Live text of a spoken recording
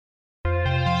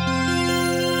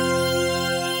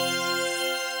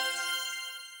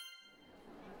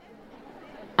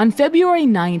On February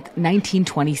 9th,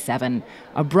 1927,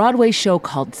 a Broadway show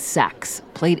called Sex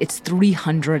played its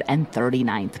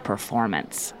 339th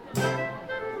performance.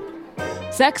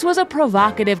 Sex was a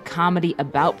provocative comedy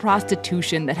about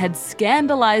prostitution that had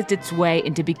scandalized its way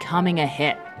into becoming a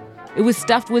hit. It was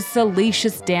stuffed with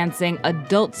salacious dancing,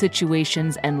 adult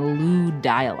situations, and lewd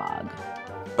dialogue.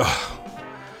 Ugh,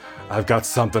 I've got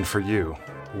something for you.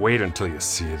 Wait until you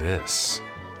see this.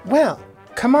 Well,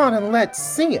 come on and let's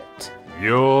see it.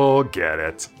 You'll get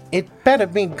it. It better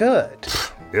be good.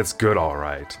 It's good, all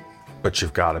right. But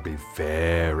you've got to be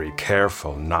very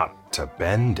careful not to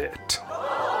bend it.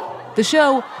 The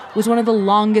show was one of the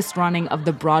longest running of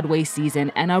the Broadway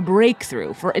season and a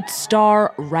breakthrough for its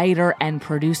star, writer, and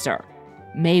producer,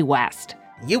 Mae West.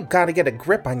 You gotta get a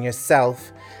grip on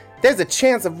yourself. There's a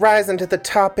chance of rising to the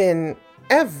top in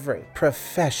every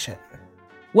profession.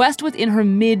 West was in her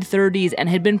mid-30s and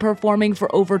had been performing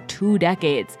for over 2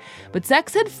 decades, but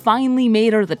Sex had finally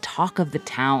made her the talk of the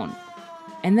town.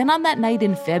 And then on that night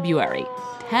in February,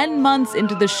 10 months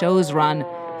into the show's run,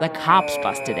 the cops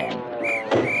busted in.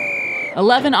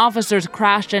 11 officers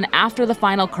crashed in after the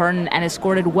final curtain and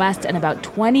escorted West and about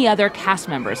 20 other cast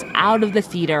members out of the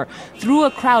theater through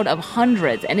a crowd of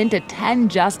hundreds and into 10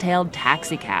 just-hailed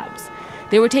taxicabs.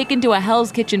 They were taken to a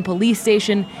Hell's Kitchen police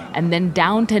station and then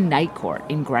down to Night Court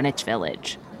in Greenwich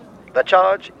Village. The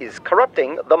charge is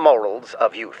corrupting the morals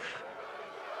of youth.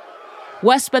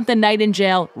 West spent the night in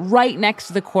jail right next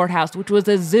to the courthouse, which was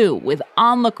a zoo with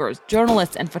onlookers,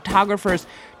 journalists, and photographers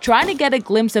trying to get a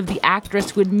glimpse of the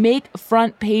actress who would make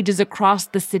front pages across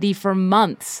the city for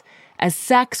months as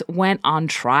Sex went on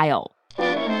trial.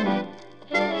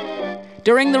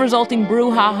 During the resulting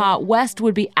brouhaha, West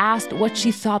would be asked what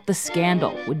she thought the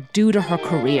scandal would do to her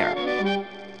career.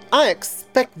 I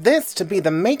expect this to be the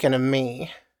making of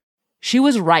me. She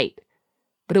was right,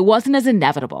 but it wasn't as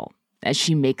inevitable as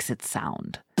she makes it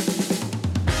sound.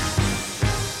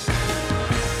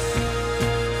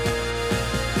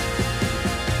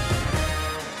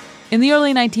 In the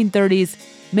early 1930s,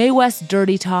 Mae West's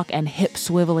dirty talk and hip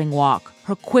swiveling walk,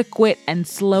 her quick wit and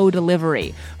slow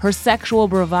delivery, her sexual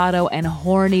bravado and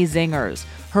horny zingers,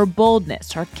 her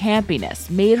boldness, her campiness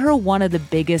made her one of the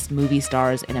biggest movie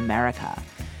stars in America.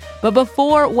 But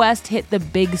before West hit the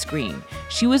big screen,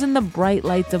 she was in the bright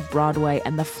lights of Broadway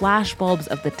and the flashbulbs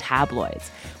of the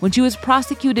tabloids when she was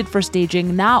prosecuted for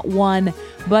staging not one,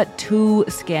 but 2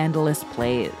 scandalous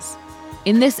plays.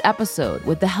 In this episode,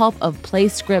 with the help of play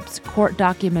scripts, court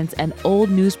documents, and old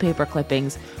newspaper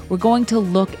clippings, we're going to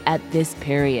look at this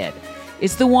period.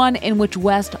 It's the one in which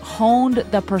West honed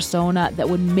the persona that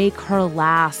would make her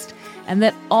last, and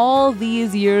that all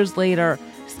these years later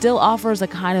still offers a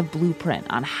kind of blueprint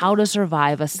on how to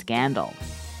survive a scandal,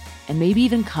 and maybe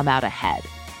even come out ahead.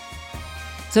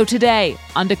 So today,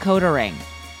 on Decoder Ring,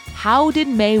 how did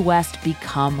Mae West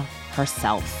become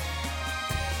herself?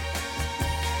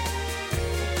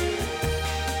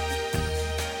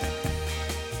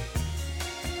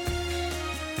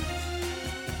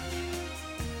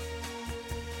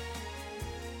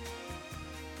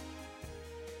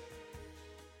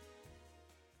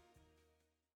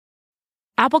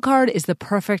 Apple Card is the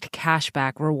perfect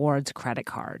cashback rewards credit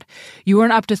card. You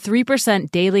earn up to 3%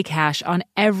 daily cash on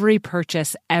every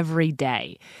purchase every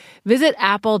day. Visit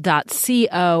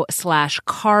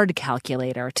apple.co/card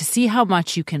calculator to see how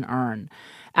much you can earn.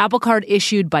 Apple Card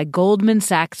issued by Goldman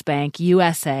Sachs Bank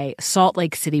USA, Salt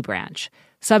Lake City branch.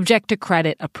 Subject to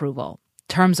credit approval.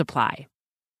 Terms apply.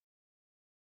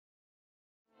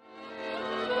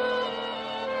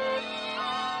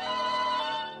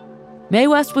 Mae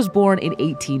West was born in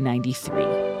 1893.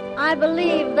 I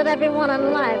believe that everyone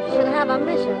in life should have a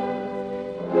mission.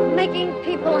 Making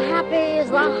people happy is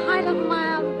the height of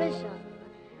my ambition.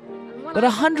 But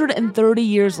 130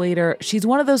 years later, she's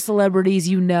one of those celebrities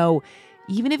you know,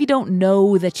 even if you don't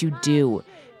know that you do,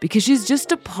 because she's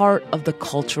just a part of the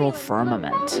cultural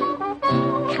firmament.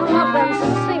 Come up and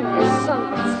sing me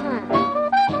sometime.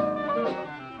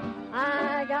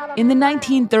 In the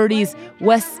 1930s,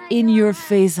 West's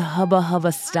in-your-face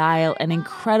hubba-hubba style and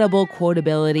incredible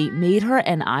quotability made her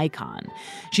an icon.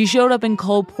 She showed up in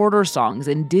Cole Porter songs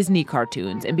and Disney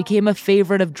cartoons and became a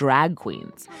favorite of drag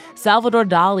queens. Salvador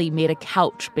Dali made a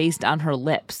couch based on her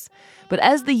lips. But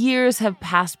as the years have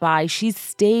passed by, she's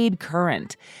stayed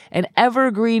current, an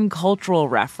evergreen cultural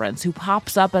reference who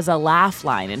pops up as a laugh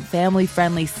line in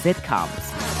family-friendly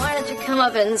sitcoms. Why don't you come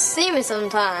up and see me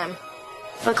sometime?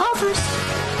 But call first.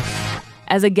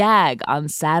 As a gag on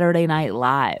Saturday Night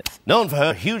Live. Known for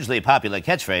her hugely popular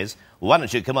catchphrase, "Why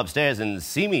don't you come upstairs and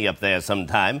see me up there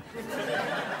sometime?"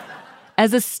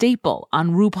 as a staple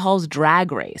on RuPaul's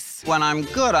Drag Race. When I'm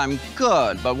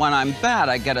good, but when I'm bad,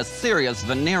 I get a serious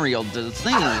venereal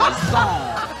disease.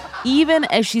 Even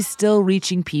as she's still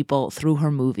reaching people through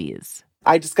her movies.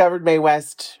 I discovered Mae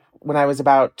West when I was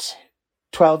about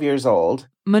 12 years old.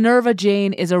 Minerva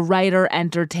Jane is a writer,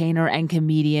 entertainer, and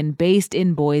comedian based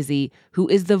in Boise who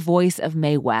is the voice of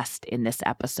Mae West in this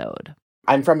episode.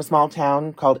 I'm from a small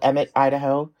town called Emmett,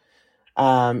 Idaho,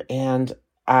 and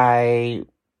I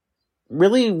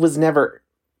really was never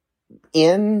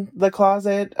in the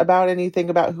closet about anything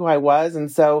about who I was,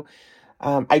 and so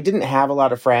I didn't have a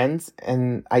lot of friends,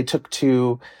 and I took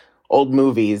to old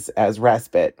movies as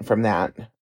respite from that.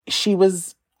 She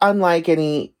was unlike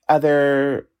any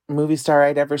other movie star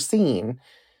I'd ever seen.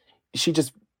 She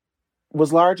just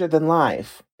was larger than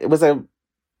life. It was a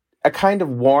kind of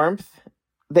warmth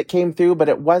that came through, but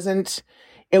it wasn't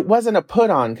a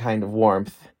put-on kind of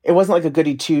warmth. It wasn't like a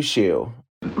goody two-shoe.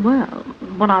 Well,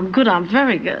 when I'm good, I'm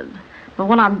very good. But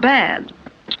when I'm bad,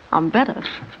 I'm better.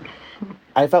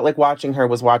 I felt like watching her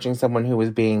was watching someone who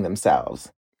was being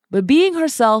themselves. But being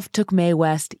herself took Mae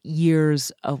West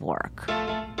years of work.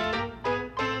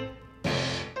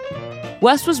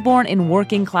 West was born in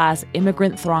working-class,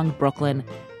 immigrant-thronged Brooklyn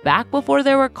back before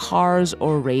there were cars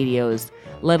or radios,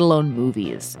 let alone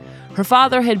movies. Her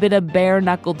father had been a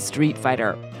bare-knuckled street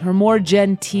fighter. Her more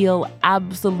genteel,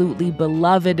 absolutely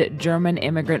beloved German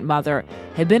immigrant mother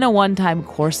had been a one-time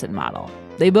corset model.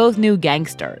 They both knew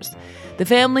gangsters. The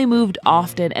family moved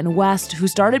often, and West, who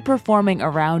started performing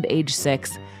around age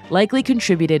 6, likely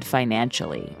contributed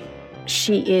financially.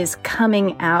 She is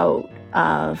coming out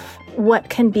of what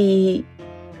can be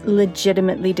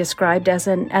legitimately described as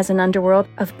an underworld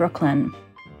of Brooklyn.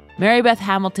 Mary Beth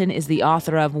Hamilton is the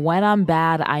author of When I'm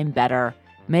Bad, I'm Better,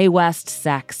 Mae West,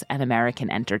 Sex, and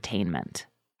American Entertainment.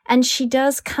 And she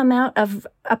does come out of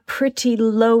a pretty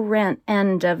low-rent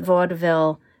end of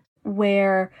vaudeville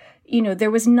where,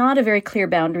 there was not a very clear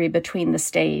boundary between the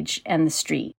stage and the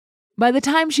street. By the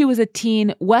time she was a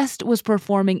teen, West was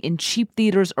performing in cheap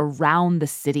theaters around the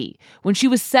city. When she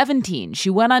was 17,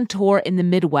 she went on tour in the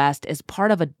Midwest as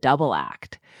part of a double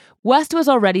act. West was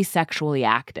already sexually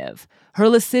active. Her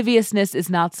lasciviousness is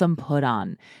not some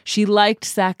put-on. She liked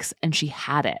sex and she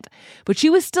had it. But she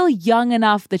was still young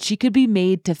enough that she could be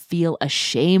made to feel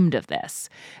ashamed of this.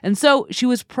 And so she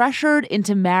was pressured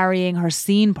into marrying her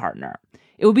scene partner.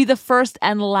 It would be the first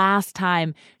and last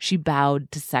time she bowed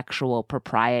to sexual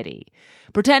propriety.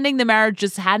 Pretending the marriage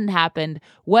just hadn't happened,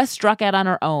 West struck out on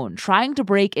her own, trying to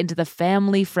break into the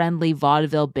family-friendly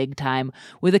vaudeville big time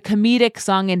with a comedic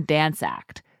song and dance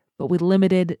act, but with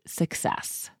limited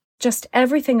success. Just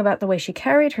everything about the way she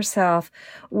carried herself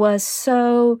was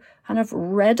so kind of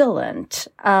redolent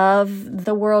of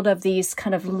the world of these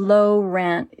kind of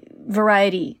low-rent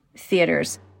variety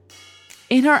theaters.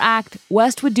 In her act,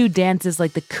 West would do dances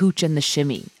like the cooch and the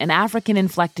shimmy, an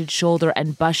African-inflected shoulder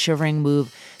and bus-shivering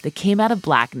move that came out of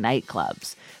black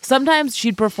nightclubs. Sometimes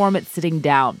she'd perform it sitting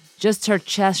down, just her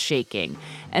chest shaking.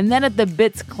 And then at the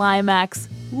bit's climax,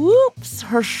 whoops,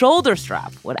 her shoulder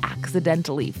strap would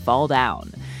accidentally fall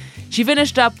down. She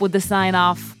finished up with the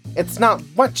sign-off, "It's not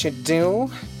what you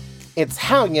do, it's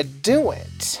how you do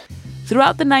it."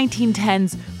 Throughout the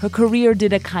 1910s, her career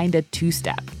did a kind of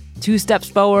two-step. 2 steps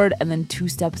forward and then 2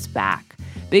 steps back.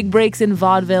 Big breaks in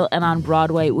vaudeville and on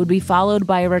Broadway would be followed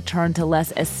by a return to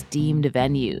less esteemed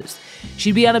venues.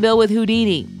 She'd be on a bill with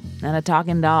Houdini and a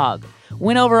talking dog,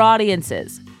 win over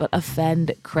audiences, but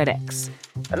offend critics.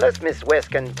 Unless Miss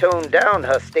West can tone down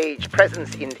her stage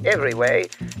presence in every way,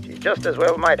 she just as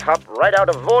well might hop right out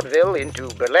of vaudeville into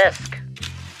burlesque.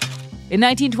 In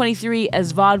 1923,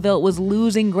 as vaudeville was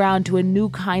losing ground to a new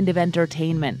kind of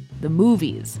entertainment, the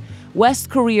movies, West's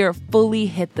career fully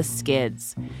hit the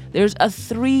skids. There's a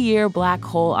 3-year black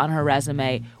hole on her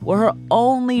resume where her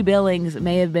only billings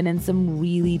may have been in some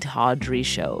really tawdry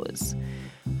shows.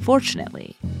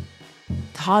 Fortunately,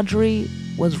 tawdry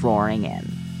was roaring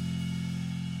in.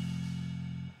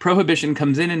 Prohibition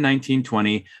comes in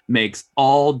 1920, makes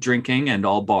all drinking and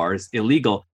all bars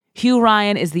illegal. Hugh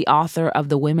Ryan is the author of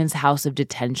The Women's House of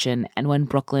Detention and When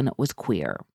Brooklyn Was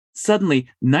Queer. Suddenly,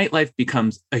 nightlife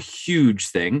becomes a huge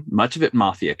thing, much of it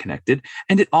mafia connected,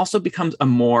 and it also becomes a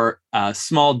more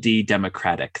small d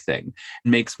democratic thing. It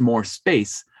makes more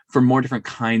space for more different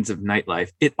kinds of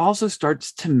nightlife. It also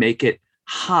starts to make it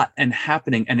hot and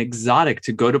happening and exotic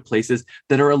to go to places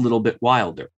that are a little bit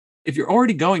wilder. If you're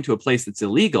already going to a place that's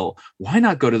illegal, why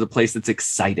not go to the place that's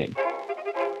exciting?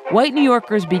 White New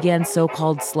Yorkers began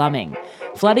so-called slumming,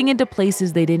 flooding into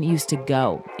places they didn't used to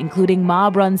go, including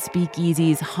mob-run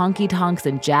speakeasies, honky-tonks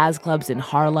and jazz clubs in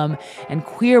Harlem, and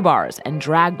queer bars and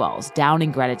drag balls down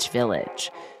in Greenwich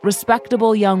Village.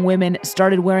 Respectable young women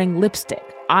started wearing lipstick,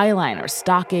 eyeliner,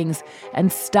 stockings,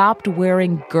 and stopped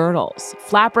wearing girdles,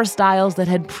 flapper styles that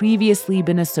had previously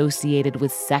been associated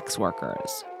with sex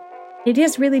workers. It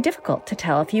is really difficult to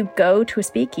tell if you go to a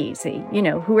speakeasy,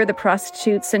 who are the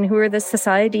prostitutes and who are the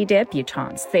society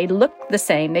debutantes. They look the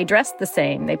same, they dress the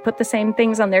same, they put the same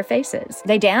things on their faces,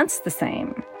 they dance the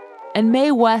same. And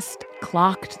Mae West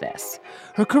clocked this.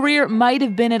 Her career might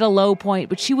have been at a low point,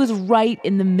 but she was right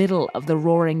in the middle of the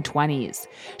roaring 20s.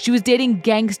 She was dating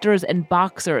gangsters and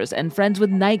boxers and friends with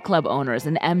nightclub owners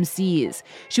and MCs.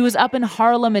 She was up in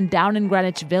Harlem and down in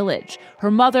Greenwich Village.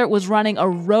 Her mother was running a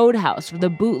roadhouse for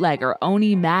the bootlegger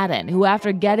Oni Madden, who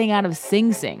after getting out of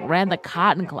Sing Sing ran the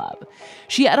Cotton Club.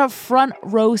 She had a front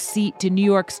row seat to New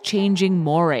York's changing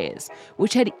mores,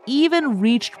 which had even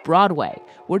reached Broadway,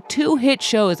 where 2 hit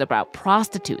shows about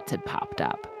prostitutes had popped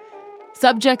up.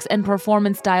 Subjects and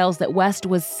performance styles that West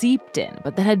was seeped in,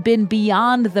 but that had been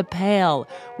beyond the pale,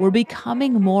 were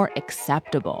becoming more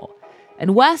acceptable.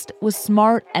 And West was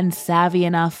smart and savvy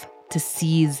enough to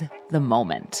seize the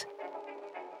moment.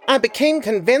 I became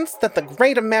convinced that the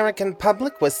great American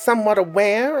public was somewhat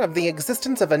aware of the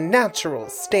existence of a natural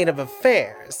state of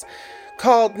affairs,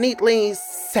 called neatly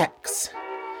sex.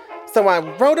 So I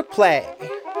wrote a play.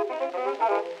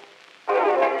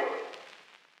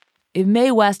 If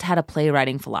Mae West had a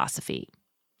playwriting philosophy,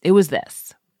 it was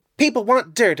this. People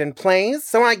want dirt in plays,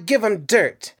 so I give them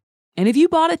dirt. And if you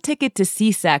bought a ticket to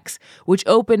see Sex, which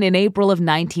opened in April of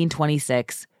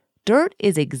 1926, dirt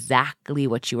is exactly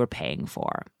what you were paying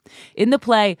for. In the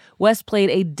play, West played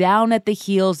a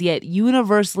down-at-the-heels yet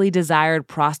universally desired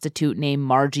prostitute named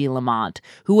Margie Lamont,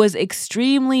 who was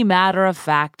extremely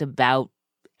matter-of-fact about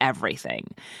everything,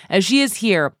 as she is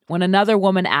here when another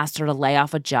woman asked her to lay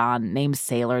off a John named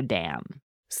Sailor Dan.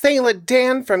 Sailor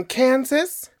Dan from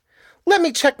Kansas? Let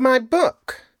me check my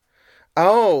book.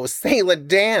 Oh, Sailor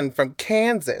Dan from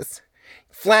Kansas.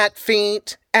 Flat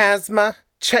feet, asthma,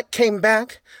 check came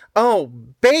back. Oh,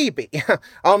 baby,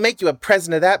 I'll make you a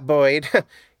present of that, Boyd.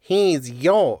 He's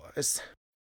yours.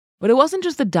 But it wasn't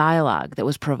just the dialogue that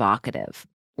was provocative.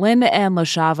 Linda Ann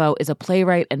Loshavo is a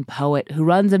playwright and poet who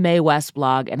runs a Mae West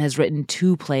blog and has written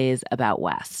 2 plays about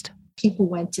West. People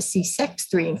went to see Sex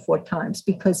 3 and 4 times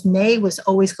because Mae was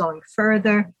always going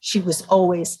further. She was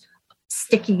always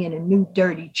sticking in a new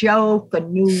dirty joke, a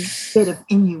new bit of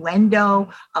innuendo,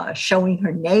 showing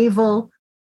her navel.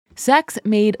 Sex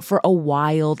made for a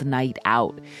wild night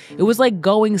out. It was like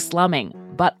going slumming,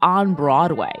 but on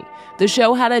Broadway. The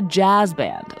show had a jazz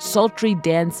band, sultry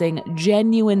dancing,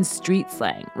 genuine street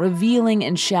slang, revealing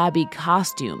and shabby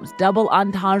costumes, double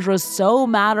entendres so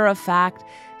matter-of-fact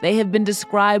they have been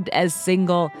described as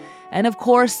single, and of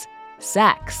course,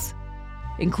 sex,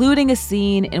 including a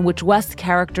scene in which West's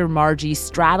character Margie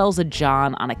straddles a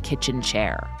John on a kitchen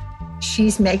chair.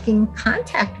 She's making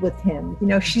contact with him.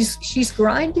 She's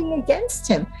grinding against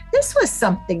him. This was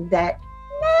something that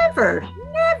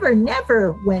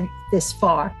never went this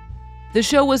far. The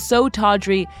show was so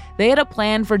tawdry, they had a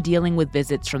plan for dealing with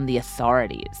visits from the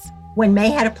authorities. When Mae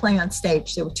had a play on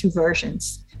stage, there were 2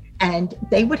 versions, and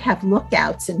they would have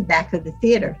lookouts in the back of the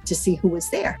theater to see who was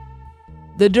there.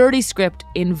 The dirty script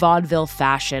in vaudeville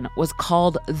fashion was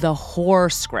called the whore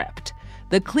script.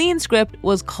 The clean script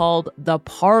was called the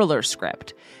parlor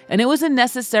script, and it was a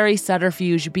necessary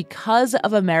subterfuge because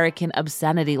of American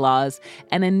obscenity laws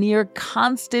and a near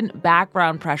constant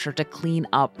background pressure to clean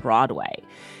up Broadway.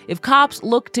 If cops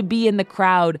looked to be in the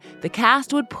crowd, the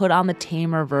cast would put on the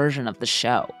tamer version of the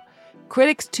show.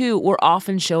 Critics, too, were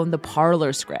often shown the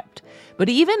parlor script, but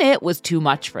even it was too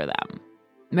much for them.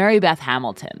 Mary Beth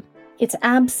Hamilton. It's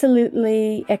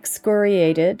absolutely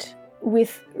excoriated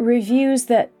with reviews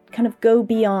that kind of go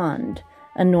beyond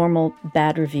a normal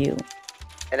bad review.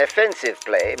 An offensive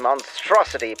play,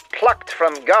 monstrosity plucked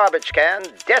from garbage can,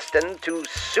 destined to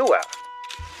sewer.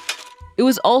 It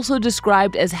was also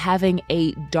described as having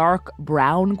a dark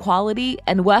brown quality,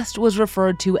 and West was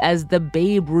referred to as the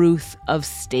Babe Ruth of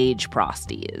stage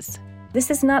prosties.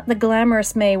 This is not the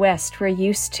glamorous Mae West we're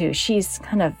used to. She's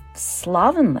kind of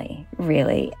slovenly,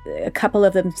 really. A couple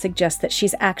of them suggest that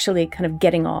she's actually kind of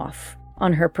getting off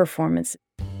on her performance.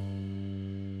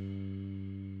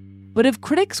 But if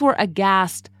critics were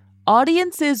aghast,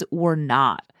 audiences were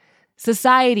not.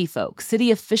 Society folk,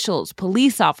 city officials,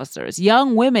 police officers,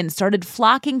 young women started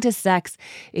flocking to Sex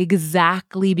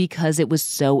exactly because it was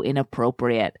so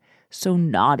inappropriate, so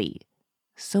naughty,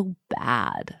 so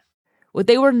bad. What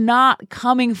they were not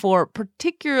coming for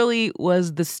particularly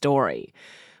was the story.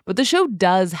 But the show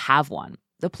does have one.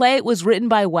 The play was written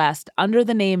by West under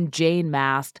the name Jane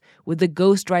Mast with the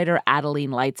ghostwriter Adeline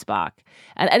Leitzbach.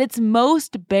 And at its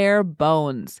most bare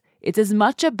bones, it's as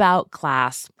much about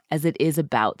class as it is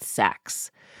about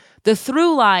sex. The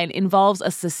through line involves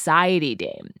a society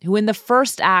dame who in the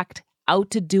first act, out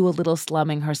to do a little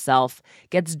slumming herself,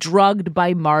 gets drugged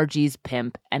by Margie's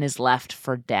pimp and is left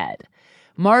for dead.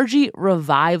 Margie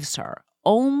revives her,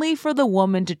 only for the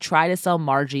woman to try to sell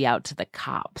Margie out to the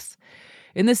cops.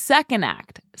 In the second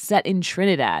act, set in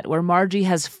Trinidad, where Margie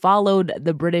has followed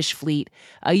the British fleet,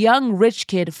 a young rich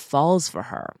kid falls for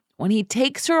her. When he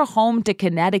takes her home to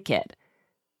Connecticut,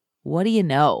 what do you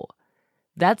know?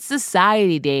 That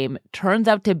society dame turns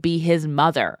out to be his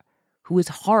mother, who is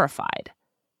horrified.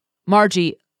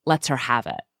 Margie lets her have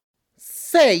it.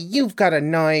 Say, you've got a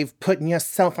nerve putting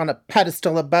yourself on a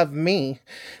pedestal above me.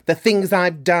 The things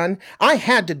I've done, I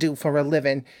had to do for a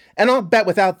living. And I'll bet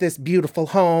without this beautiful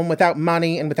home, without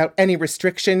money, and without any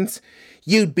restrictions,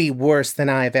 you'd be worse than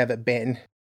I've ever been.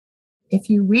 If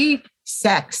you read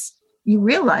Sex, you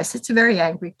realize it's a very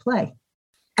angry play.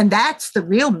 And that's the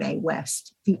real Mae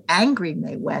West, the angry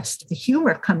Mae West. The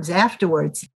humor comes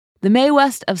afterwards. The Mae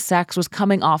West of Sex was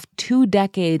coming off 2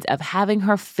 decades of having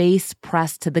her face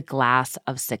pressed to the glass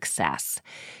of success.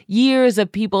 Years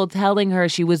of people telling her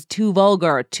she was too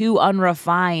vulgar, too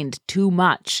unrefined, too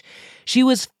much. She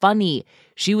was funny.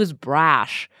 She was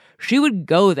brash. She would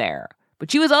go there. But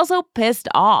she was also pissed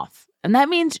off. And that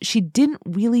means she didn't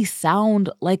really sound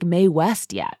like Mae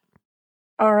West yet.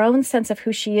 Our own sense of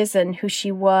who she is and who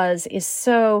she was is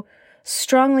so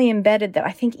strongly embedded that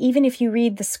I think even if you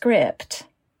read the script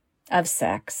of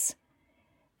Sex,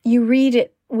 you read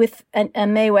it with a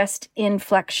Mae West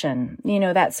inflection, you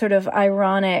know, that sort of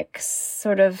ironic,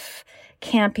 sort of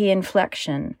campy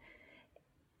inflection.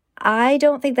 I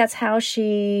don't think that's how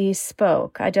she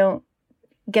spoke. I don't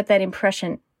get that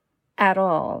impression at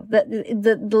all.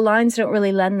 The lines don't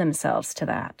really lend themselves to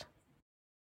that.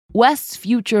 West's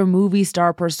future movie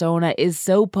star persona is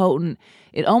so potent,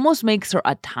 it almost makes her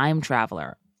a time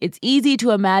traveler. It's easy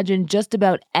to imagine just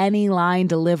about any line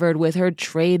delivered with her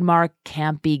trademark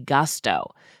campy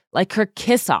gusto, like her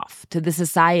kiss-off to the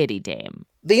society dame.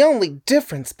 The only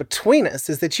difference between us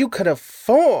is that you could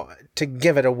afford to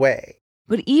give it away.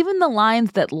 But even the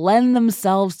lines that lend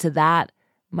themselves to that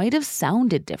might have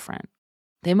sounded different.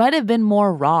 They might have been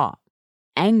more raw,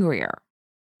 angrier,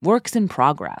 works in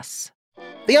progress.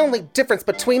 The only difference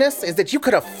between us is that you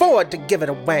could afford to give it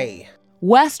away.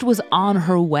 West was on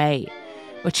her way.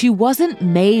 But she wasn't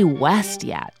Mae West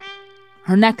yet.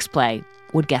 Her next play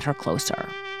would get her closer.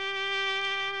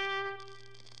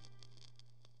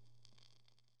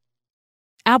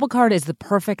 Apple Card is the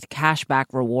perfect cashback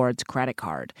rewards credit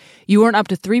card. You earn up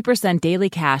to 3% daily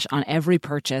cash on every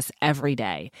purchase every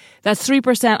day. That's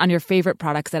 3% on your favorite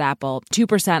products at Apple,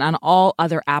 2% on all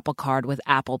other Apple Card with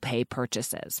Apple Pay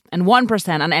purchases, and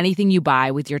 1% on anything you buy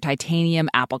with your titanium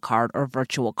Apple Card or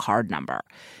virtual card number.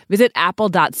 Visit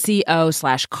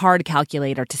apple.co/card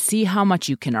calculator to see how much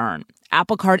you can earn.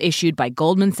 Apple Card issued by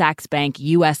Goldman Sachs Bank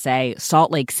USA,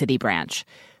 Salt Lake City branch.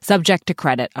 Subject to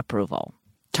credit approval.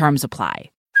 Terms apply.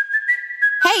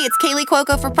 Hey, it's Kaylee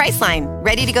Cuoco for Priceline.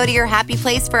 Ready to go to your happy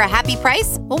place for a happy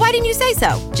price? Well, why didn't you say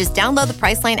so? Just download the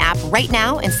Priceline app right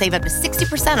now and save up to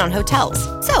 60% on hotels.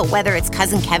 So whether it's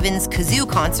Cousin Kevin's Kazoo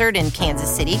Concert in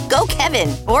Kansas City, go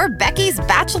Kevin, or Becky's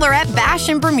Bachelorette Bash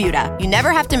in Bermuda, you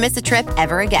never have to miss a trip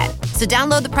ever again. So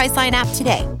download the Priceline app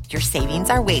today. Your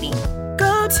savings are waiting.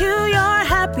 Go to your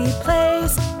happy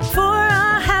place for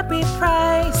a happy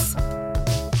price.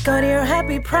 Go to your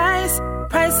happy price,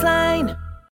 Priceline.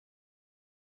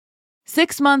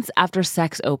 6 months after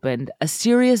Sex opened, a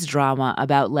serious drama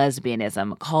about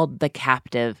lesbianism called The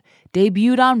Captive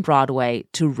debuted on Broadway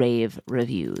to rave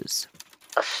reviews.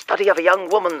 A study of a young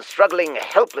woman struggling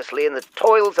helplessly in the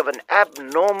toils of an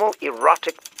abnormal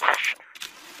erotic passion.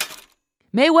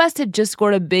 Mae West had just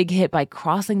scored a big hit by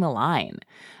Crossing the Line.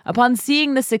 Upon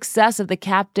seeing the success of The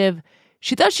Captive,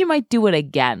 she thought she might do it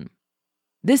again.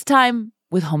 This time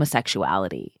with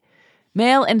homosexuality.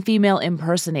 Male and female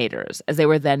impersonators, as they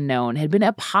were then known, had been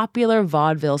a popular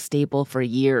vaudeville staple for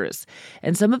years,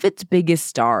 and some of its biggest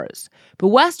stars. But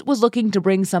West was looking to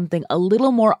bring something a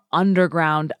little more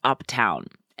underground uptown.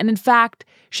 And in fact,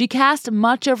 she cast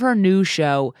much of her new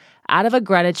show out of a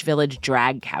Greenwich Village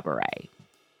drag cabaret.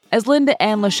 As Linda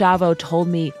Ann LaChavo told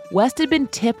me, West had been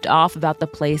tipped off about the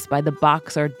place by the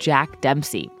boxer Jack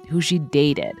Dempsey, who she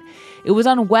dated. It was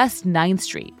on West 9th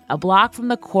Street, a block from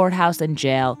the courthouse and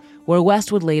jail, where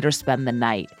West would later spend the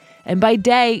night. And by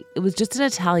day, it was just an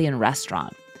Italian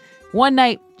restaurant. One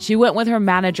night, she went with her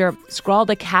manager, scrawled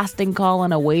a casting call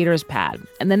on a waiter's pad,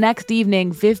 and the next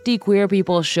evening, 50 queer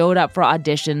people showed up for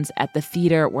auditions at the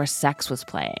theater where Sex was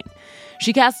playing.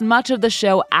 She cast much of the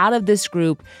show out of this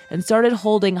group and started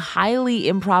holding highly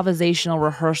improvisational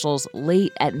rehearsals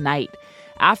late at night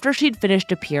after she'd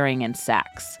finished appearing in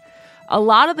Sex. A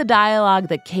lot of the dialogue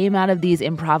that came out of these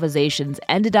improvisations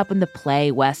ended up in the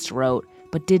play West wrote,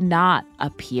 but did not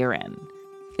appear in.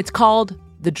 It's called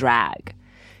The Drag.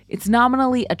 It's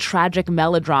nominally a tragic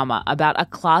melodrama about a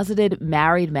closeted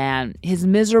married man, his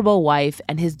miserable wife,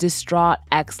 and his distraught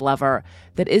ex-lover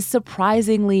that is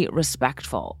surprisingly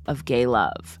respectful of gay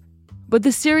love. But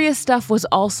the serious stuff was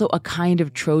also a kind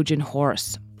of Trojan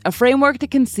horse, a framework to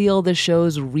conceal the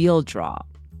show's real draw.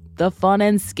 The fun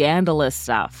and scandalous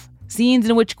stuff. Scenes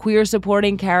in which queer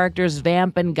supporting characters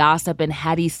vamp and gossip in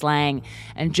heady slang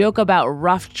and joke about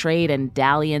rough trade and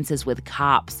dalliances with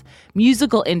cops.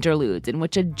 Musical interludes in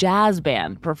which a jazz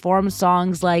band performs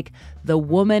songs like The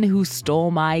Woman Who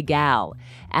Stole My Gal.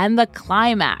 And the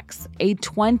climax, a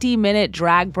 20-minute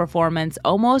drag performance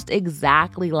almost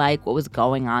exactly like what was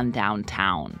going on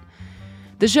downtown.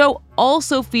 The show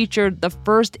also featured the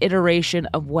first iteration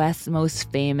of West's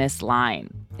most famous line.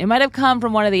 It might have come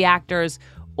from one of the actors,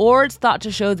 or it's thought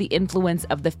to show the influence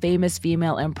of the famous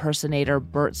female impersonator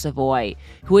Bert Savoy,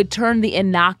 who had turned the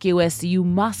innocuous "you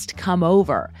must come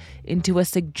over" into a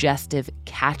suggestive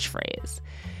catchphrase.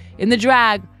 In The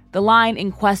Drag, the line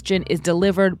in question is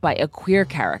delivered by a queer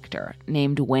character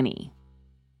named Winnie.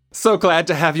 So glad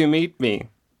to have you meet me.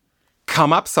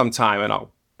 Come up sometime and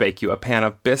I'll bake you a pan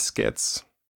of biscuits.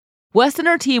 West and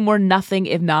her team were nothing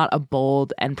if not a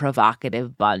bold and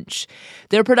provocative bunch.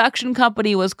 Their production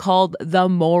company was called The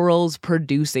Morals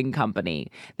Producing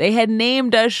Company. They had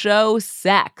named a show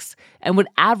Sex and would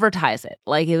advertise it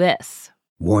like this.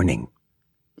 Warning.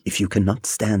 If you cannot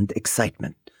stand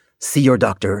excitement, see your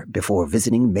doctor before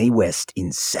visiting Mae West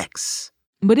in Sex.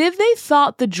 But if they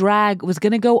thought The Drag was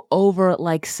going to go over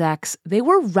like Sex, they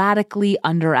were radically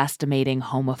underestimating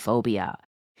homophobia.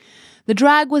 The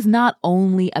Drag was not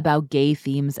only about gay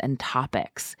themes and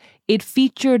topics. It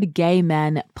featured gay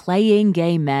men playing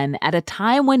gay men at a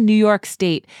time when New York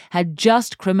State had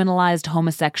just criminalized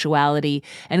homosexuality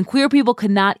and queer people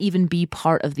could not even be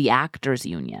part of the actors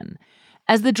union.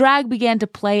 As The Drag began to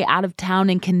play out of town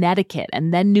in Connecticut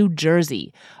and then New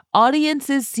Jersey,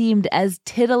 audiences seemed as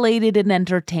titillated and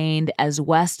entertained as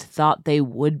West thought they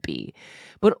would be.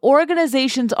 But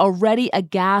organizations already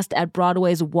aghast at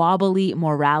Broadway's wobbly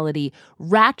morality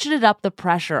ratcheted up the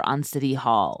pressure on City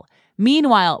Hall.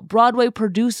 Meanwhile, Broadway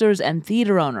producers and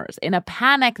theater owners, in a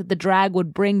panic that The Drag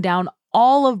would bring down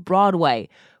all of Broadway,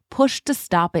 pushed to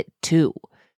stop it too.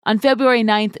 On February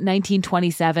 9th,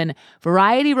 1927,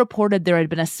 Variety reported there had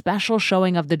been a special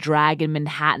showing of The Drag in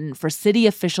Manhattan for city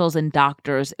officials and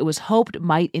doctors it was hoped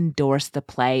might endorse the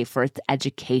play for its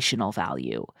educational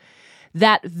value.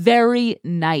 That very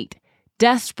night,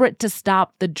 desperate to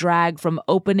stop The Drag from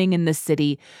opening in the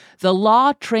city, the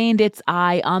law trained its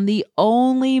eye on the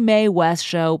only Mae West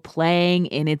show playing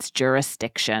in its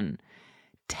jurisdiction.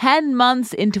 10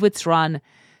 months into its run,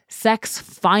 Sex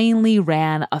finally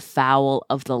ran afoul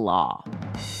of the law.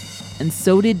 And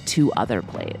so did 2 other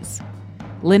plays.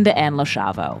 Linda Ann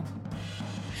LaChavo.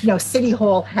 City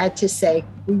Hall had to say,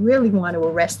 we really want to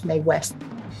arrest Mae West.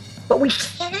 But we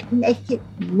can't make it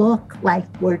look like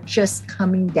we're just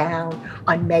coming down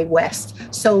on Mae West.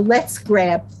 So let's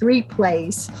grab 3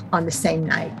 plays on the same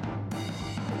night.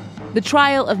 The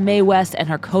trial of Mae West and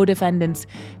her co-defendants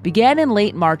began in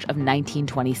late March of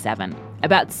 1927,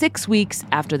 about 6 weeks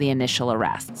after the initial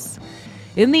arrests.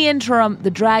 In the interim, The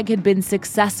Drag had been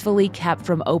successfully kept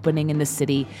from opening in the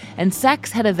city, and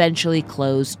Sex had eventually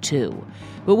closed too.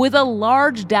 But with a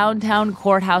large downtown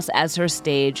courthouse as her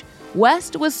stage,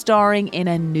 West was starring in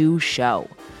a new show,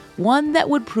 one that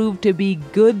would prove to be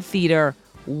good theater,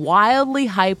 wildly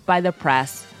hyped by the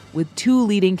press, with 2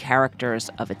 leading characters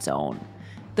of its own.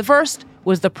 The first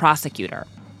was the prosecutor,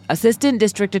 Assistant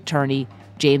District Attorney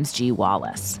James G.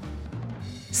 Wallace.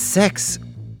 Sex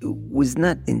was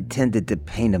not intended to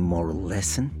paint a moral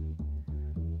lesson.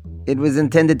 It was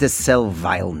intended to sell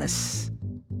vileness.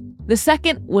 The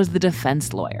second was the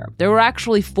defense lawyer. There were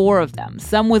actually 4 of them,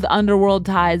 some with underworld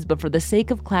ties, but for the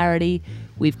sake of clarity,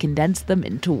 we've condensed them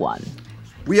into one.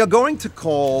 We are going to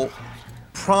call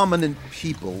prominent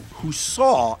people who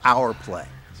saw our play.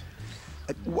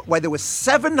 Why, there were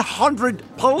 700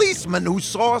 policemen who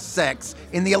saw Sex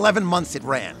in the 11 months it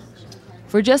ran.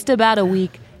 For just about a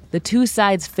week, the 2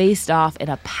 sides faced off in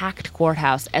a packed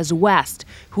courthouse as West,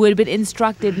 who had been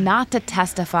instructed not to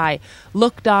testify,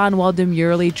 looked on while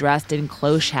demurely dressed in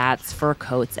cloche hats, fur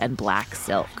coats, and black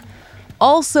silk.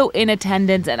 Also in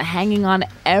attendance and hanging on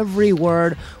every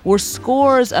word were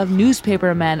scores of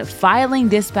newspapermen filing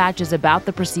dispatches about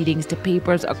the proceedings to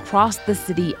papers across the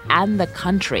city and the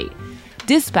country.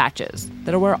 Dispatches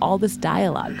that are where all this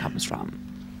dialogue comes from.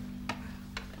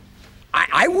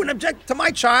 I wouldn't object to my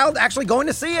child actually going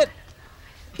to see it.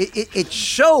 It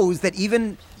shows that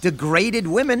even degraded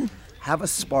women have a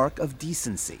spark of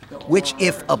decency, which,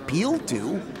 if appealed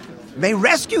to, may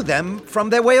rescue them from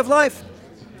their way of life.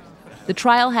 The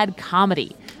trial had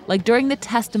comedy, like during the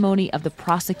testimony of the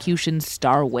prosecution's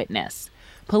star witness.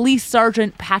 Police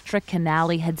Sergeant Patrick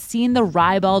Canali had seen the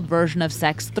ribald version of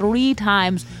sex 3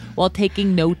 times while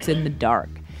taking notes in the dark.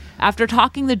 After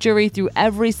talking the jury through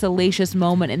every salacious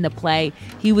moment in the play,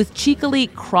 he was cheekily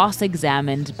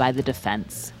cross-examined by the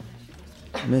defense.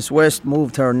 Miss West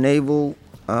moved her navel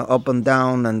up and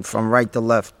down and from right to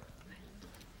left.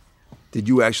 Did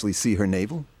you actually see her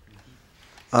navel?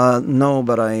 No,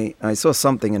 but I saw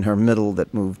something in her middle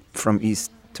that moved from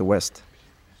east to west.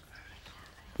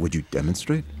 Would you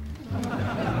demonstrate?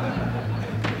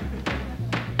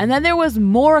 And then there was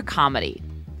more comedy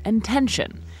and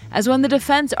tension, as when the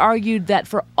defense argued that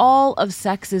for all of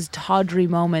sex's tawdry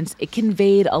moments, it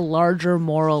conveyed a larger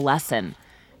moral lesson.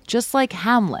 Just like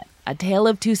Hamlet, A Tale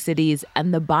of Two Cities,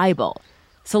 and the Bible,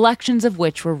 selections of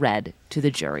which were read to the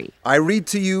jury. I read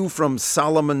to you from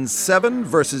Solomon 7,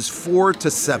 verses 4 to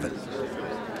 7.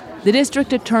 The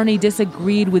district attorney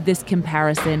disagreed with this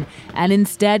comparison and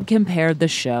instead compared the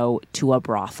show to a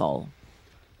brothel.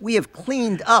 We have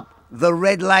cleaned up the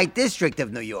red light district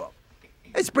of New York.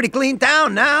 It's a pretty clean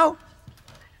town now.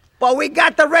 But we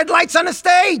got the red lights on the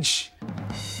stage.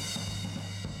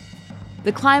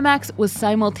 The climax was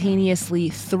simultaneously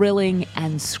thrilling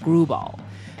and screwball.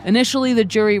 Initially, the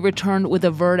jury returned with a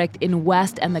verdict in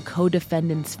West and the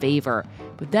co-defendant's favor.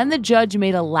 But then the judge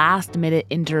made a last-minute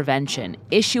intervention,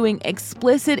 issuing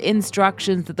explicit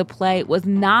instructions that the play was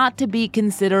not to be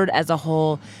considered as a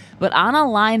whole, but on a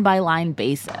line-by-line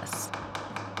basis.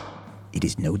 It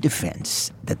is no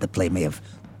defense that the play may have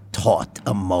taught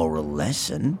a moral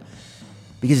lesson,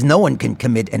 because no one can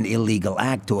commit an illegal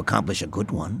act to accomplish a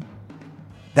good one.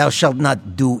 Thou shalt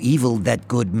not do evil that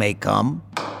good may come.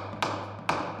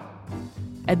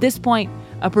 At this point,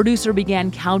 a producer began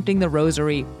counting the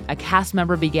rosary, a cast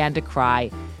member began to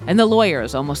cry, and the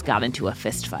lawyers almost got into a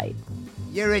fistfight.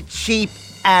 You're a cheap,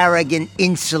 arrogant,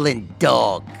 insolent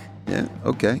dog. Yeah,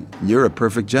 okay. You're a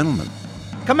perfect gentleman.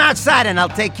 Come outside and I'll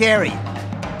take care of you.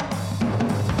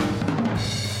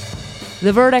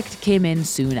 The verdict came in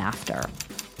soon after.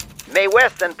 Mae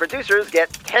West and producers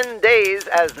get 10 days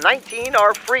as 19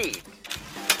 are freed.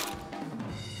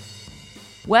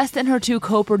 West and her 2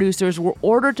 co-producers were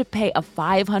ordered to pay a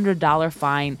 $500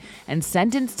 fine and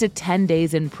sentenced to 10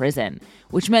 days in prison,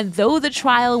 which meant though the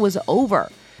trial was over,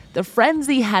 the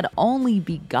frenzy had only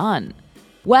begun.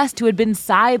 West, who had been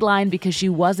sidelined because she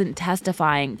wasn't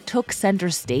testifying, took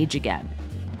center stage again.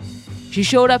 She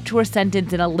showed up to her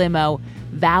sentence in a limo,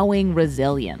 vowing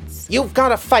resilience. You've got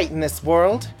to fight in this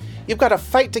world. You've got to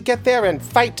fight to get there and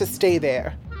fight to stay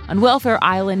there. On Welfare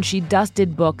Island, she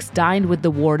dusted books, dined with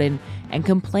the warden, and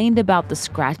complained about the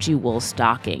scratchy wool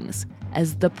stockings,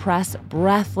 as the press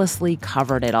breathlessly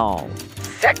covered it all.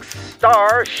 Sex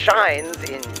star shines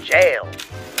in jail.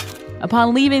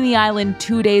 Upon leaving the island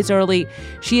 2 days early,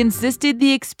 she insisted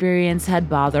the experience had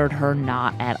bothered her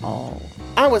not at all.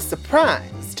 I was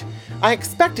surprised. I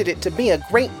expected it to be a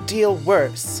great deal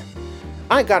worse.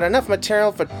 I got enough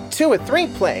material for 2 or 3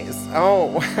 plays.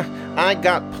 Oh, I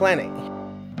got plenty.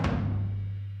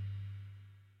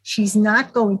 She's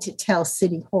not going to tell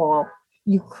City Hall,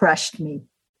 you crushed me.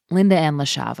 Linda Ann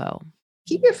LaChavo.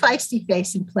 Keep your feisty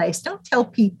face in place. Don't tell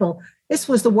people this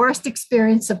was the worst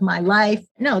experience of my life.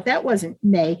 No, that wasn't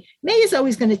Mae. Mae is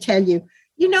always going to tell you,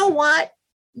 you know what?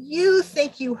 You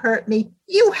think you hurt me.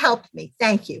 You helped me.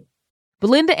 Thank you.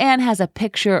 But Linda Ann has a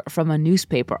picture from a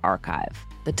newspaper archive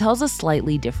that tells a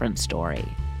slightly different story.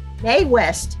 Mae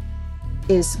West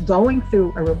is going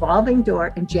through a revolving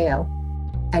door in jail,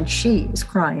 and she is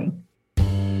crying.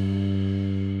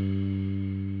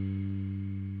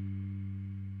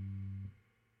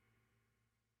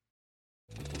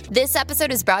 This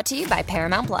episode is brought to you by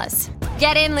Paramount Plus.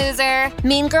 Get in, loser!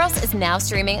 Mean Girls is now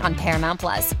streaming on Paramount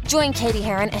Plus. Join Katie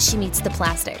Heron as she meets the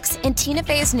plastics in Tina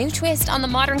Fey's new twist on the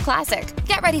modern classic.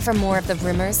 Get ready for more of the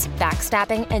rumors,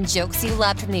 backstabbing, and jokes you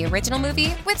loved from the original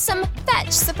movie with some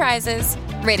fetch surprises.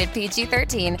 Rated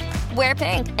PG-13. Wear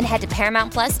pink and head to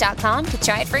ParamountPlus.com to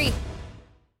try it free.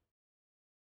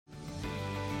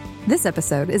 This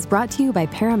episode is brought to you by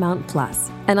Paramount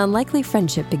Plus. An unlikely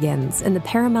friendship begins in the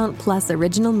Paramount Plus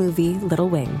original movie Little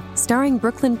Wing, starring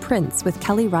Brooklyn Prince with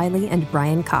Kelly Riley and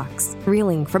Brian Cox.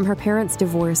 Reeling from her parents'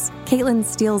 divorce, Caitlin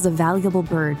steals a valuable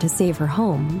bird to save her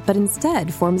home, but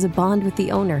instead forms a bond with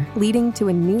the owner, leading to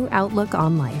a new outlook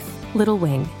on life. Little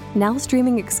Wing, now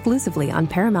streaming exclusively on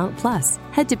Paramount Plus.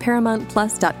 Head to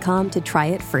ParamountPlus.com to try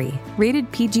it free. Rated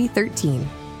PG-13.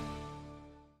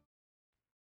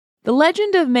 The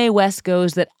legend of Mae West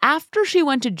goes that after she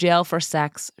went to jail for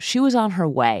sex, she was on her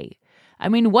way. I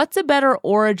mean, what's a better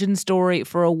origin story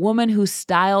for a woman who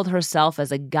styled herself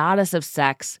as a goddess of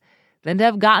sex than to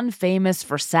have gotten famous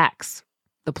for Sex,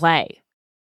 the play?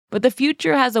 But the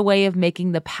future has a way of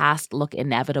making the past look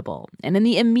inevitable. And in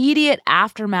the immediate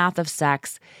aftermath of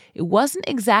Sex, it wasn't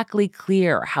exactly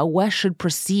clear how West should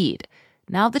proceed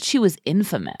now that she was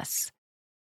infamous.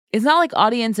 It's not like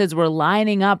audiences were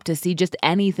lining up to see just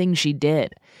anything she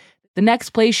did. The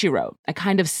next play she wrote, a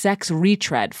kind of sex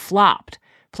retread, flopped,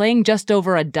 playing just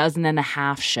over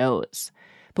 12.5 shows.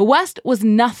 But West was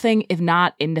nothing if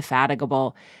not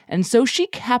indefatigable, and so she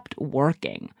kept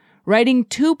working, writing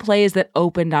 2 plays that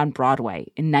opened on Broadway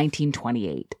in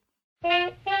 1928.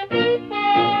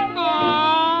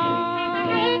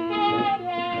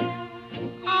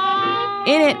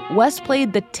 In it, West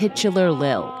played the titular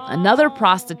Lil, another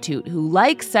prostitute who,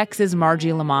 like Sex's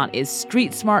Margie Lamont, is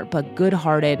street smart but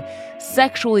good-hearted,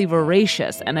 sexually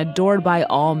voracious and adored by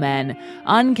all men,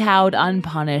 uncowed,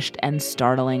 unpunished, and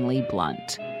startlingly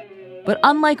blunt. But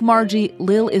unlike Margie,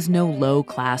 Lil is no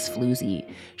low-class floozy.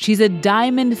 She's a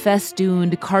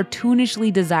diamond-festooned,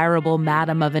 cartoonishly desirable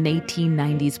madam of an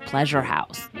 1890s pleasure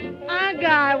house. A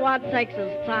guy what takes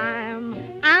his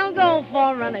time, I'll go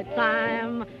for any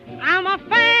time. I'm a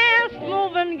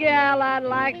fast-moving gal, I'd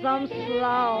like some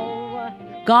slow.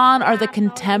 Gone are the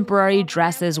contemporary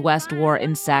dresses West wore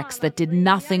in Sex that did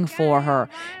nothing for her,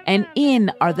 and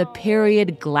in are the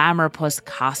period glamour-puss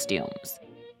costumes.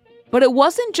 But it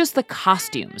wasn't just the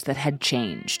costumes that had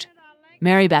changed.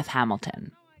 Mary Beth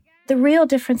Hamilton. The real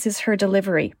difference is her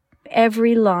delivery.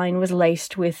 Every line was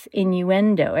laced with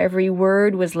innuendo. Every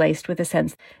word was laced with a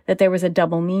sense that there was a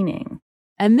double meaning.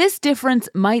 And this difference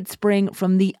might spring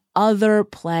from the other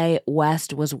play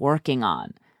West was working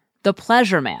on, The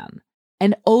Pleasure Man,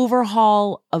 an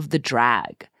overhaul of the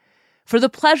drag. For The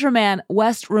Pleasure Man,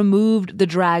 West removed the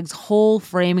drag's whole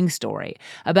framing story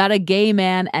about a gay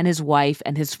man and his wife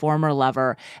and his former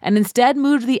lover, and instead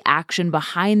moved the action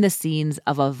behind the scenes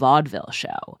of a vaudeville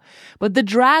show. But the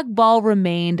drag ball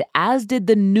remained, as did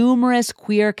the numerous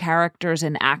queer characters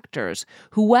and actors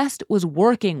who West was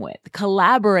working with,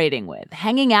 collaborating with,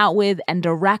 hanging out with, and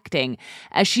directing,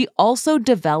 as she also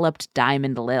developed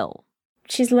Diamond Lil.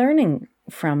 She's learning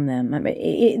from them. I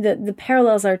mean, the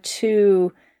parallels are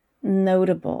too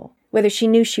notable, whether she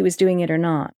knew she was doing it or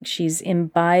not. She's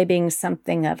imbibing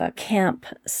something of a camp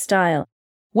style.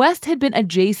 West had been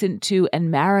adjacent to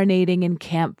and marinating in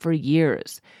camp for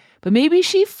years, but maybe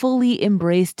she fully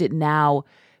embraced it now,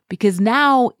 because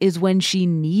now is when she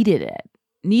needed it.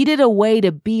 Needed a way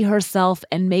to be herself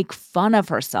and make fun of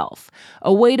herself,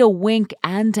 a way to wink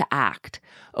and to act,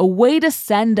 a way to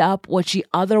send up what she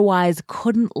otherwise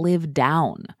couldn't live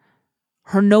down,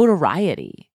 her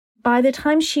notoriety. By the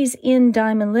time she's in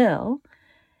Diamond Lil,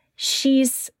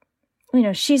 she's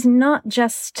not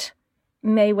just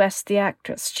Mae West the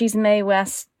actress. She's Mae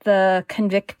West the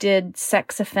convicted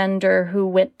sex offender who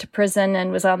went to prison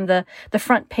and was on the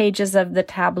front pages of the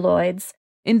tabloids.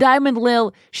 In Diamond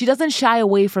Lil, she doesn't shy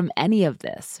away from any of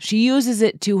this. She uses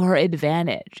it to her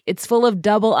advantage. It's full of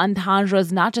double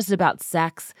entendres, not just about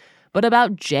sex, but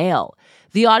about jail.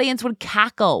 The audience would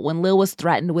cackle when Lil was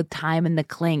threatened with time in the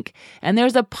clink. And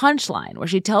there's a punchline where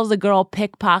she tells the girl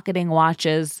pickpocketing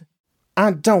watches,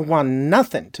 "I don't want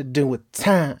nothing to do with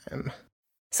time."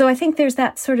 So I think there's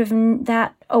that sort of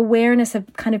that awareness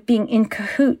of kind of being in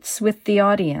cahoots with the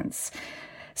audience,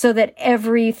 so that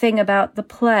everything about the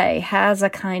play has a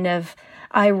kind of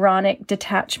ironic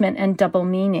detachment and double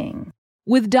meaning.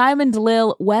 With Diamond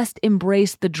Lil, West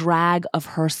embraced the drag of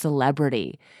her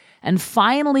celebrity and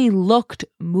finally looked,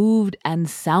 moved, and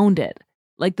sounded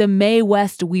like the Mae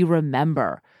West we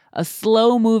remember, a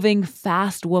slow-moving,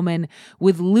 fast woman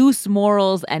with loose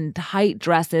morals and tight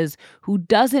dresses who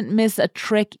doesn't miss a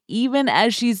trick even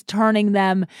as she's turning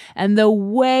them, and though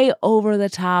way over the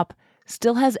top,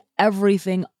 still has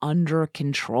everything under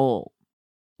control.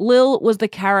 Lil was the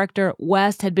character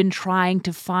West had been trying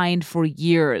to find for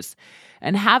years,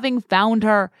 and having found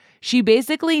her, she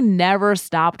basically never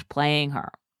stopped playing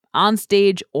her, on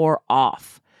stage or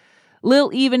off. Lil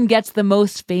even gets the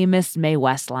most famous Mae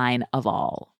West line of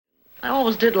all. I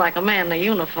always did like a man in a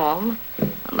uniform,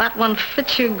 and that one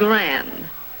fits you grand.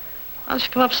 Why don't you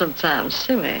come up sometime and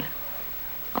see me?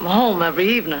 I'm home every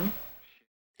evening.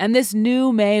 And this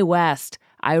new Mae West,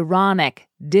 ironic,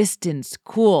 distant,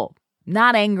 cool,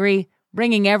 not angry,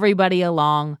 bringing everybody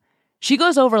along. She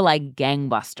goes over like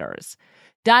gangbusters.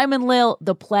 Diamond Lil,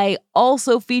 the play,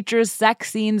 also features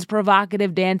sex scenes,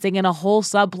 provocative dancing, and a whole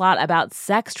subplot about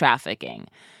sex trafficking.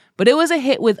 But it was a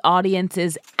hit with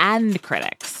audiences and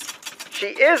critics. She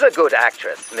is a good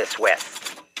actress, Miss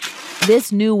West.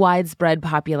 This new widespread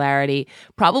popularity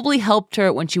probably helped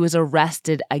her when she was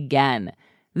arrested again,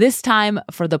 this time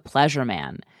for The Pleasure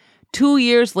Man. 2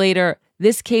 years later,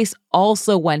 this case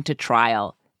also went to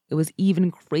trial. It was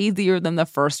even crazier than the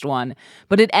first one,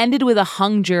 but it ended with a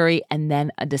hung jury and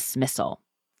then a dismissal,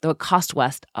 though it cost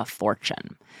West a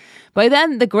fortune. By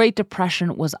then, the Great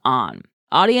Depression was on.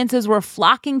 Audiences were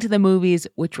flocking to the movies,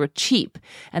 which were cheap,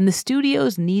 and the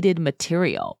studios needed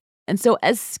material. And so,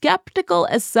 as skeptical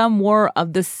as some were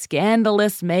of the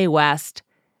scandalous Mae West,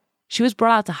 she was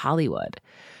brought out to Hollywood.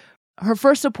 Her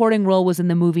first supporting role was in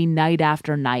the movie Night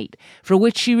After Night, for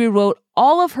which she rewrote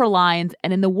all of her lines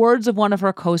and, in the words of one of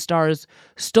her co-stars,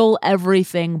 stole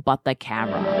everything but the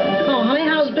camera. Oh, honey,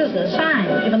 how's business?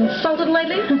 Fine. You been insulted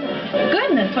lately?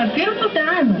 Goodness, what beautiful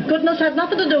diamond. Goodness had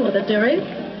nothing to do with it, dearie.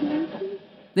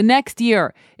 The next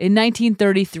year, in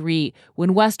 1933,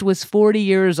 when West was 40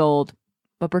 years old,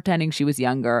 but pretending she was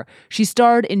younger, she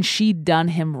starred in She'd Done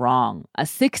Him Wrong, a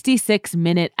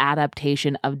 66-minute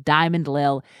adaptation of Diamond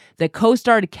Lil that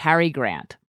co-starred Cary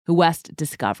Grant, who West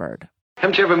discovered.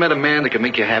 Haven't you ever met a man that can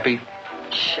make you happy?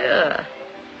 Sure.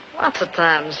 Lots of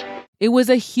times. It was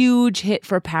a huge hit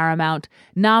for Paramount,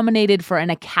 nominated for an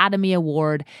Academy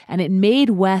Award, and it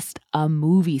made West a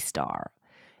movie star.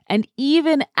 And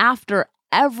even after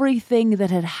everything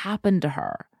that had happened to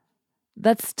her,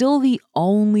 that's still the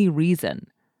only reason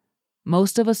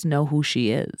most of us know who she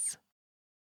is.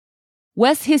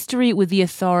 West's history with the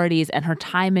authorities and her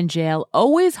time in jail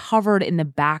always hovered in the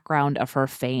background of her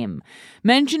fame,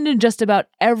 mentioned in just about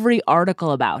every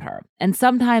article about her, and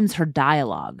sometimes her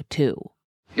dialogue, too.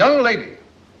 Young lady,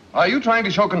 are you trying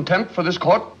to show contempt for this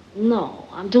court? No,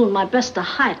 I'm doing my best to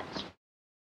hide it.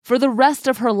 For the rest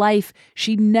of her life,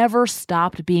 she never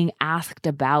stopped being asked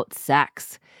about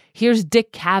sex. Here's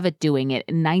Dick Cavett doing it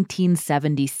in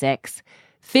 1976,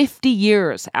 50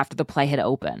 years after the play had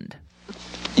opened.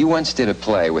 You once did a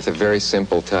play with a very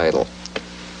simple title.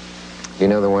 You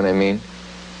know the one I mean?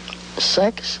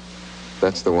 Sex?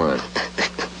 That's the one.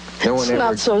 No one It's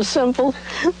not so simple.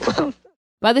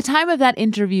 By the time of that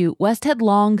interview, West had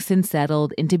long since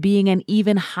settled into being an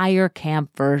even higher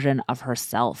camp version of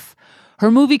herself. Her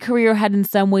movie career had in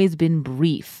some ways been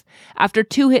brief. After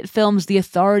 2 hit films, the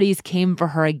authorities came for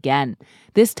her again,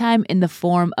 this time in the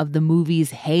form of the movie's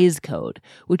Hays Code,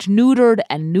 which neutered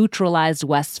and neutralized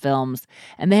West's films,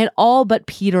 and they had all but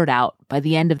petered out by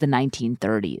the end of the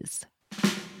 1930s.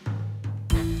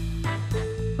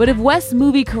 But if West's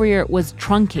movie career was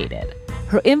truncated,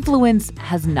 her influence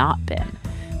has not been.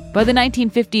 By the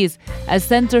 1950s, as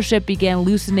censorship began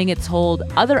loosening its hold,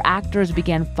 other actors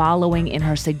began following in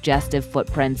her suggestive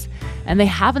footprints, and they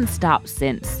haven't stopped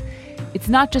since. It's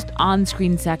not just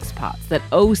on-screen sex pots that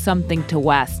owe something to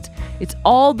West. It's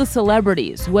all the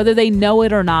celebrities, whether they know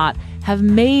it or not, have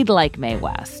made like Mae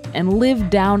West and lived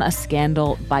down a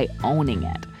scandal by owning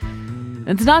it. And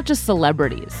it's not just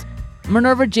celebrities.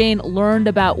 Minerva Jane learned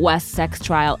about West's sex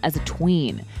trial as a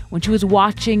tween when she was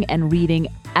watching and reading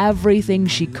everything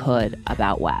she could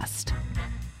about West.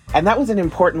 And that was an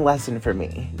important lesson for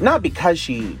me. Not because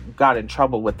she got in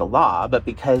trouble with the law, but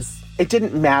because it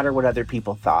didn't matter what other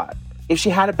people thought. If she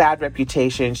had a bad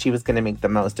reputation, she was going to make the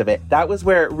most of it. That was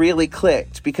where it really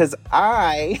clicked, because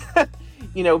I,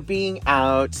 being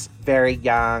out very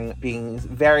young, being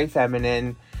very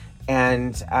feminine,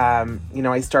 and,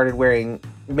 I started wearing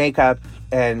makeup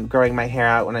and growing my hair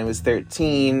out when I was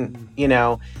 13,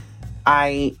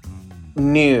 I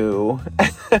knew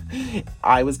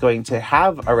I was going to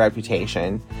have a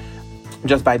reputation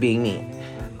just by being me.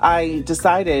 I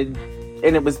decided,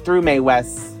 and it was through Mae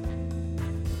West's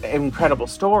incredible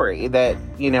story, that,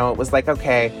 it was like,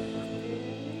 okay,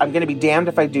 I'm going to be damned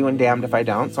if I do and damned if I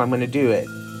don't, so I'm going to do it.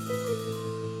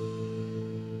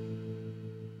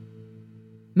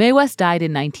 Mae West died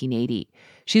in 1980.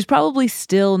 She's probably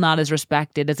still not as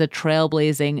respected as a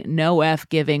trailblazing,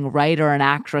 no-F-giving writer and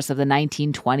actress of the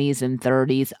 1920s and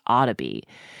 30s ought to be.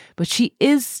 But she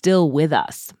is still with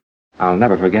us. I'll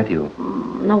never forget you.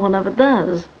 No one ever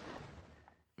does.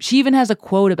 She even has a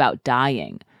quote about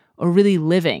dying, or really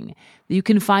living, that you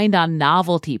can find on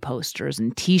novelty posters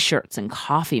and T-shirts and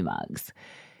coffee mugs.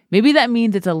 Maybe that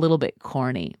means it's a little bit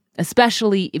corny,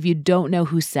 especially if you don't know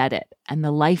who said it and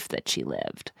the life that she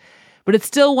lived. But it's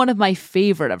still one of my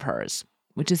favorite of hers,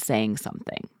 which is saying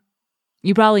something.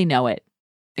 You probably know it.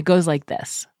 It goes like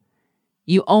this.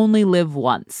 You only live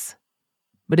once,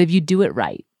 but if you do it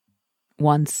right,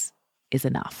 once is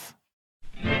enough.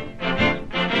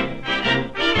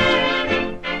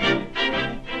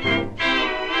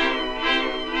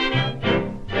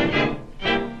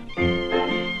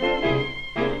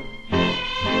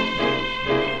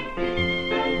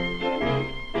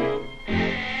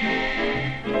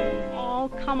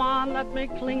 Come on, let me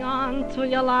cling on to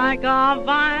you like a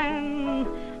vine.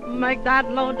 Make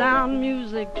that low-down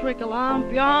music trickle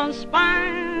up your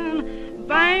spine.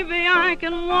 Baby, I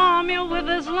can warm you with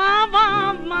this love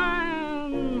of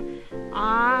mine.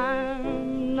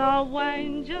 I'm no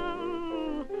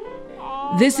angel.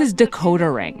 This is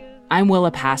Decoder Ring. I'm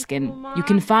Willa Paskin. You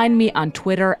can find me on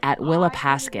Twitter at Willa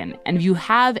Paskin. And if you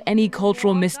have any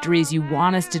cultural mysteries you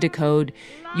want us to decode,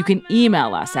 you can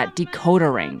email us at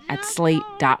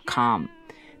decodering@slate.com.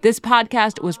 This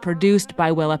podcast was produced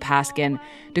by Willa Paskin.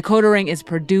 Decoder Ring is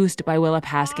produced by Willa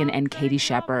Paskin and Katie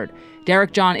Shepard.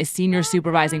 Derek John is senior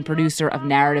supervising producer of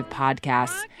Narrative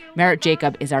Podcasts. Merritt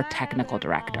Jacob is our technical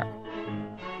director.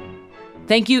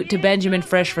 Thank you to Benjamin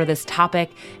Frisch for this topic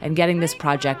and getting this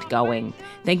project going.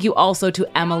 Thank you also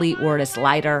to Emily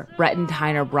Wordis-Leiter, Breton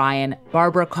Tyner Bryan,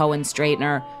 Barbara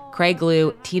Cohen-Straightner, Craig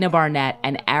Liu, Tina Barnett,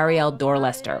 and Ariel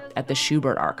Dorlester at the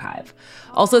Schubert Archive.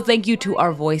 Also, thank you to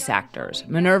our voice actors,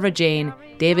 Minerva Jane,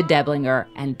 David Deblinger,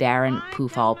 and Darren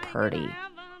Pufall-Purdy.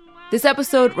 This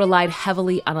episode relied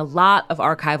heavily on a lot of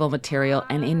archival material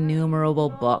and innumerable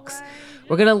books.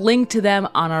 We're going to link to them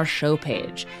on our show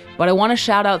page, but I want to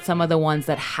shout out some of the ones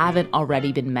that haven't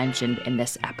already been mentioned in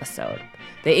this episode.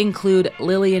 They include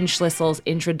Lillian Schlissel's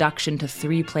Introduction to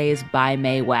 3 Plays by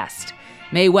Mae West,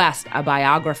 Mae West, a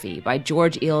biography by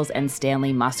George Eales and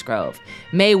Stanley Musgrove,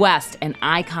 Mae West, an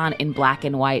icon in black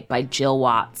and white by Jill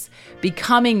Watts,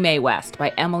 Becoming Mae West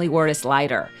by Emily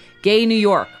Wordis-Leiter, Gay New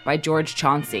York by George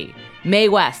Chauncey, Mae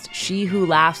West, She Who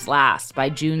Laughs Last by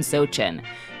June Sochin,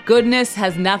 Goodness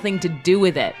Has Nothing to Do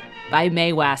With It by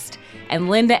Mae West, and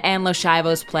Linda Ann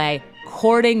Loshivo's play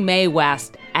Courting Mae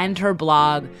West and her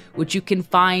blog, which you can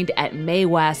find at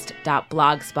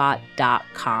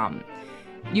maywest.blogspot.com.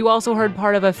 You also heard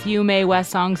part of a few Mae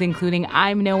West songs, including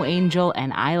I'm No Angel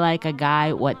and I Like a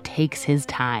Guy What Takes His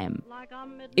Time.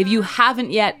 If you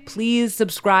haven't yet, please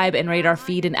subscribe and rate our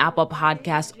feed in Apple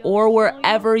Podcasts or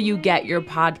wherever you get your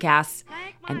podcasts.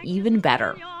 And even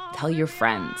better, tell your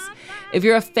friends. If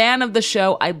you're a fan of the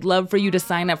show, I'd love for you to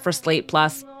sign up for Slate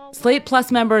Plus. Slate Plus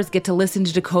members get to listen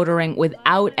to Decoder Ring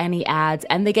without any ads,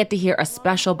 and they get to hear a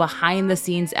special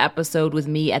behind-the-scenes episode with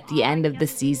me at the end of the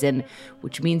season,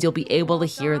 which means you'll be able to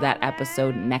hear that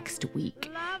episode next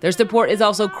week. Their support is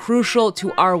also crucial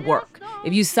to our work.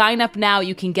 If you sign up now,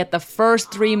 you can get the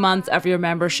first 3 months of your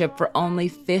membership for only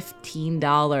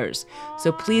 $15.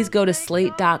 So please go to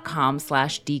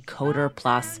slate.com/decoder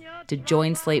plus to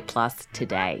join Slate Plus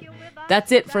today.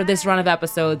 That's it for this run of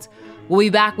episodes. We'll be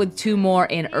back with 2 more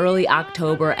in early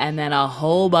October and then a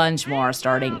whole bunch more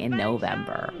starting in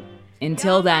November.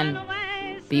 Until then,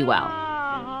 be well.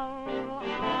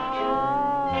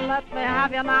 Let me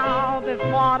have you now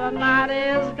before the night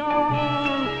is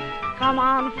gone. Come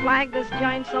on, flag this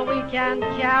joint so we can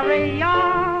carry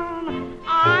on.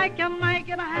 I can make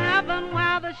it heaven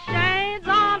where the shades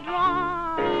are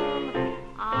drawn.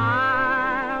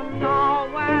 I'm no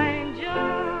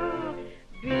angel,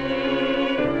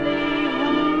 believe me.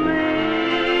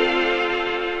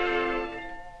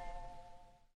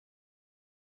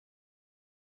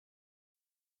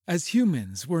 As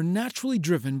humans, we're naturally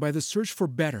driven by the search for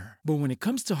better. But when it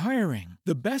comes to hiring,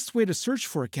 the best way to search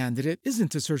for a candidate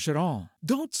isn't to search at all.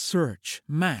 Don't search,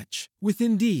 match with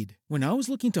Indeed. When I was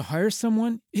looking to hire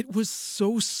someone, it was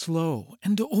so slow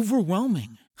and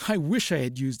overwhelming. I wish I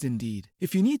had used Indeed.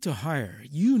 If you need to hire,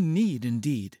 you need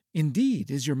Indeed.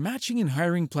 Indeed is your matching and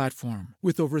hiring platform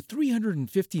with over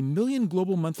 350 million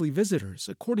global monthly visitors,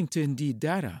 according to Indeed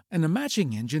data, and a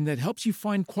matching engine that helps you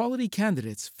find quality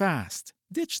candidates fast.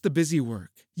 Ditch the busy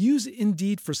work. Use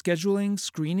Indeed for scheduling,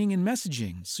 screening, and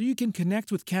messaging so you can connect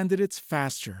with candidates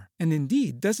faster. And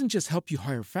Indeed doesn't just help you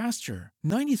hire faster.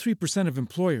 93% of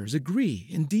employers agree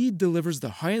Indeed delivers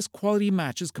the highest quality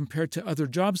matches compared to other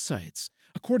job sites,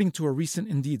 according to a recent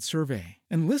Indeed survey.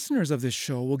 And listeners of this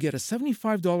show will get a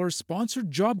 $75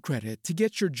 sponsored job credit to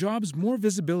get your jobs more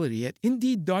visibility at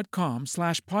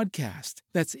Indeed.com/podcast.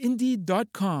 That's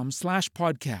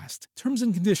Indeed.com/podcast. Terms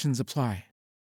and conditions apply.